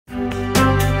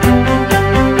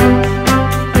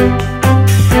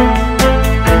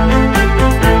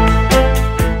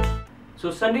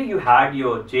Sunday you had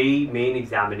your JEE Main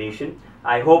examination.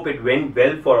 I hope it went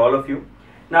well for all of you.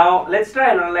 Now let's try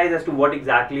and analyze as to what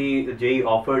exactly the JEE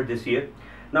offered this year.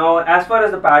 Now as far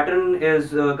as the pattern is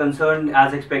concerned,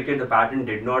 as expected, the pattern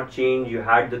did not change. You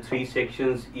had the 3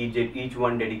 sections, each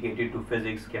one dedicated to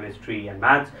physics, chemistry and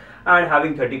maths, and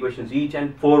having 30 questions each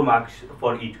and 4 marks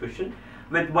for each question,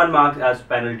 with 1 mark as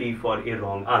penalty for a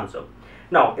wrong answer.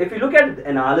 Now, if you look at the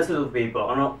analysis of the paper,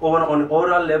 on an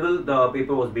overall level, the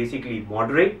paper was basically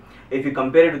moderate. If you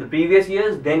compare it to the previous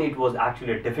years, then it was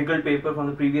actually a difficult paper from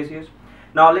the previous years.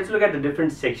 Now, let's look at the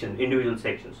different sections, individual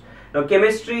sections. Now,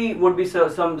 chemistry would be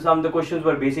some of the questions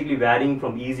were basically varying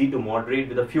from easy to moderate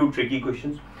with a few tricky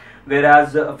questions.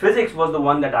 Whereas physics was the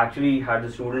one that actually had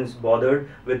the students bothered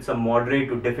with some moderate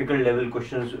to difficult level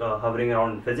questions hovering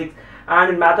around physics.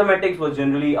 And in mathematics was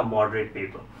generally a moderate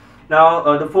paper.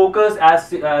 Now the focus,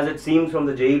 as it seems from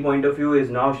the JEE point of view, is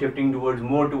now shifting towards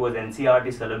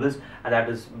NCERT syllabus, and that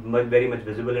is very much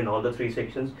visible in all the 3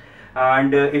 sections.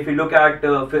 And if you look at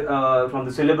from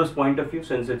the syllabus point of view,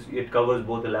 since it covers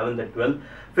both 11th and 12th,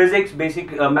 physics,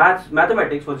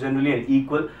 mathematics was generally an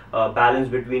equal balance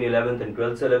between 11th and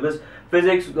 12th syllabus.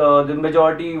 Physics, the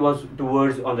majority was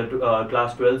towards on the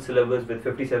class 12 syllabus with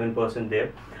 57%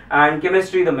 there, and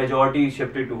chemistry, the majority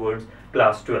shifted towards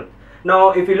class 12.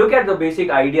 Now, if you look at the basic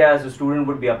idea, as a student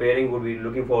would be appearing, would be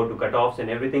looking forward to cutoffs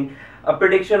and everything, a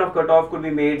prediction of cutoff could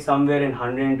be made somewhere in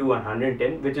 102 and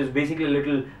 110, which is basically a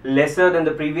little lesser than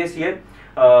the previous year.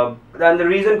 And the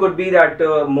reason could be that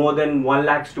more than 1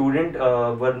 lakh students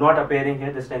were not appearing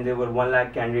here. This time there were 1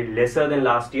 lakh candidates lesser than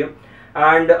last year,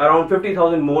 and around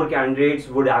 50,000 more candidates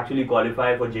would actually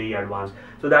qualify for JEE Advanced.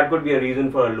 So that could be a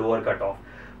reason for a lower cutoff.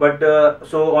 But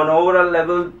so on overall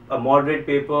level, a moderate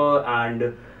paper,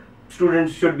 and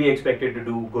students should be expected to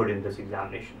do good in this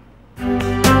examination.